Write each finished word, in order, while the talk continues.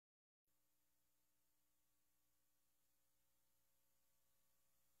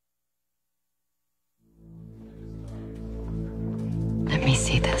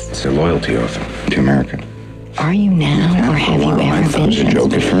It's their loyalty oath to America. Are you now, or have you ever been? I thought it was a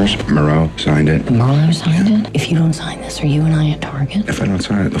joke at first. Murrow signed it. Murrow signed it? If you don't sign this, are you and I a target? If I don't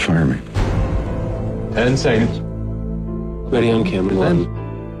sign it, they'll fire me. 10 seconds. Ready on camera,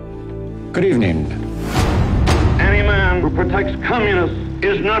 then. Good evening. Any man who protects communists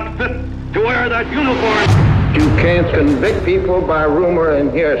is not fit to wear that uniform. You can't convict people by rumor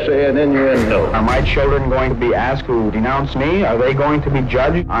and hearsay and innuendo. Are my children going to be asked who denounced me? Are they going to be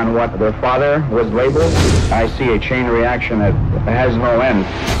judged on what their father was labeled? I see a chain reaction that has no end.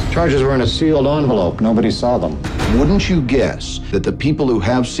 Charges were in a sealed envelope. Nobody saw them. Wouldn't you guess that the people who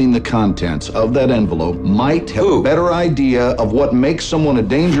have seen the contents of that envelope might have a better idea of what makes someone a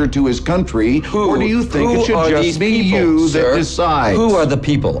danger to his country? Or do you think it should just be you that decides? Who are the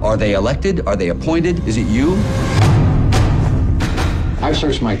people? Are they elected? Are they appointed? Is it you? I've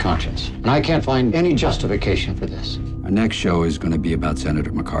searched my conscience, and I can't find any justification for this. Our next show is going to be about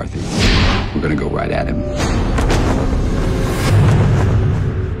Senator McCarthy. We're going to go right at him.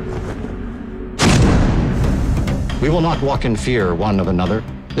 We will not walk in fear one of another.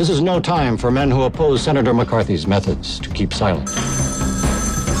 This is no time for men who oppose Senator McCarthy's methods to keep silent.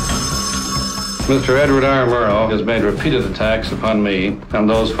 Mr. Edward R. Murrow has made repeated attacks upon me and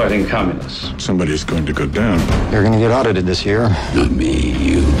those fighting communists. Somebody's going to go down. You're going to get audited this year. Not me,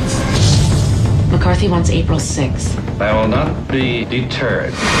 you. McCarthy wants April 6th. I will not be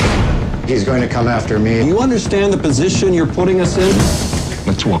deterred. He's going to come after me. You understand the position you're putting us in?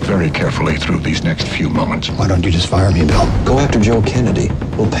 Let's walk very carefully through these next few moments. Why don't you just fire me, Bill? Go after Joe Kennedy.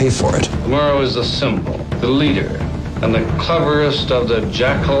 We'll pay for it. Murrow is the symbol, the leader, and the cleverest of the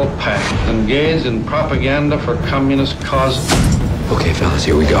jackal pack, engaged in propaganda for communist causes. Okay, fellas,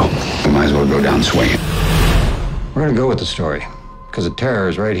 here we go. We might as well go down swinging. We're going to go with the story, because the terror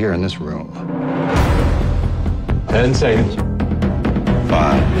is right here in this room. 10 seconds.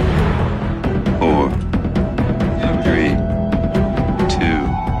 5, 4, 3, 2.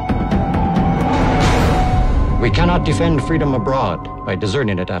 We cannot defend freedom abroad by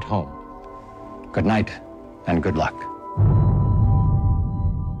deserting it at home. Good night and good luck.